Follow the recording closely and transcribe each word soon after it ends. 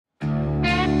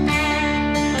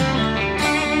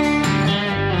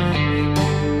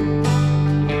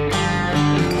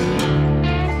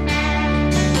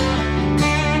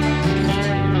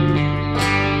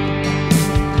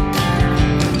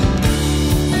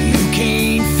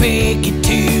fake it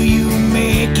till you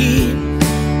make it,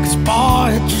 'cause boy,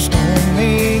 it just don't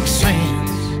make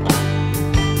sense.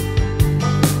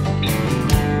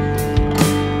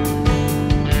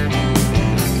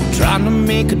 Trying to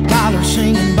make a dollar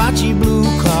singing bocce blue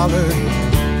collar,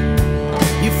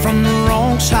 you're from the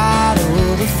wrong side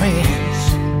of the fence.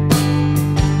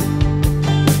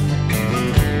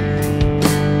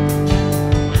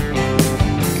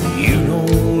 You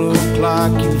don't look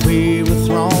like you've ever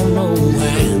thrown no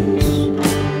hands.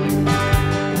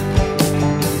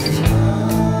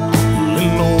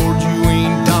 Little Lord, you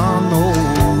ain't done no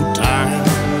time.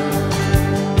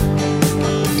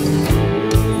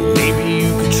 Maybe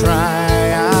you could try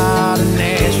out in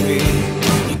Nashville.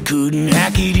 You couldn't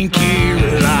hack it in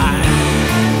Carolina.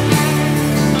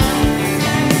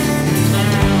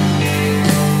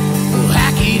 Well,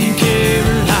 hack it in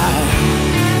Carolina.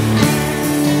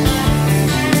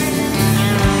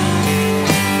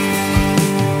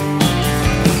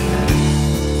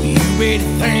 You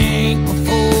better think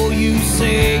before you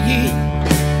say it,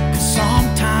 'cause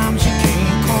sometimes you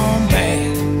can't come back.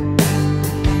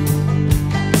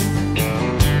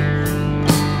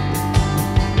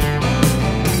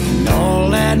 And all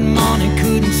that money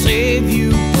couldn't save you,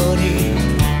 buddy.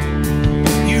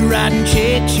 You're writing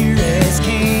checks your ass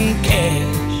can't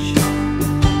cash.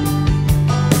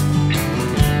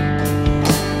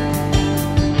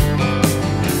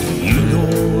 You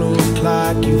don't look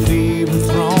like you've even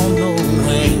thrown no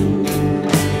hands.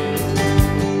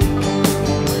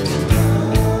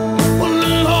 Well,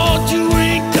 Lord, you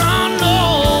ain't got no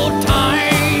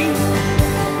time.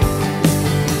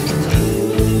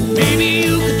 Maybe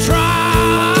you could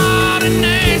try to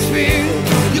Nashville.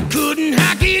 You couldn't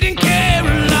hack it in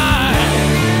Carolina.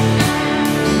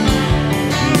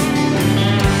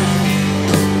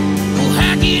 Well,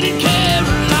 hack it in Carolina.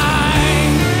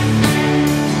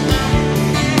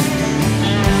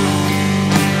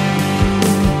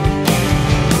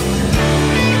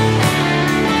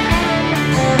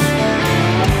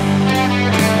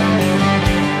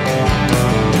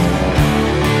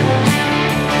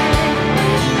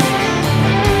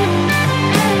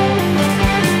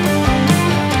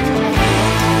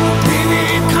 Maybe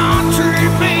country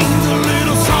means a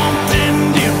little something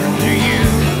different to you,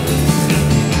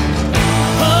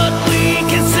 but we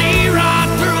can see right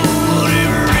through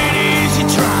whatever it is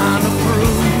you're trying to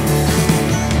prove.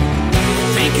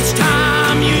 Think it's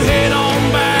time you head on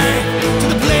back to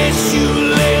the place you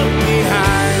left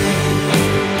behind.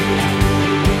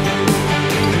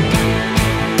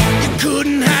 You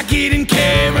couldn't hack it in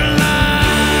Carolina.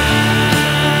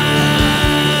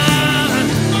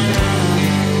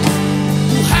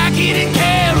 Well, hack it in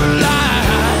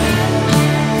Carolina.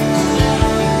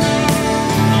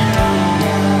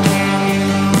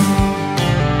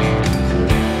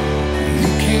 You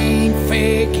can't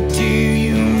fake it till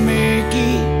you make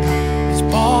it, 'cause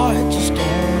boy, it just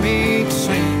don't make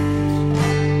sense.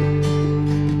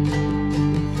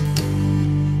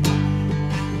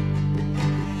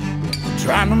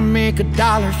 Trying to make a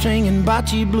dollar singing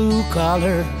bocce blue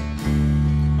collar,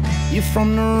 you're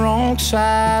from the wrong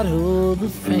side of the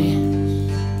fence.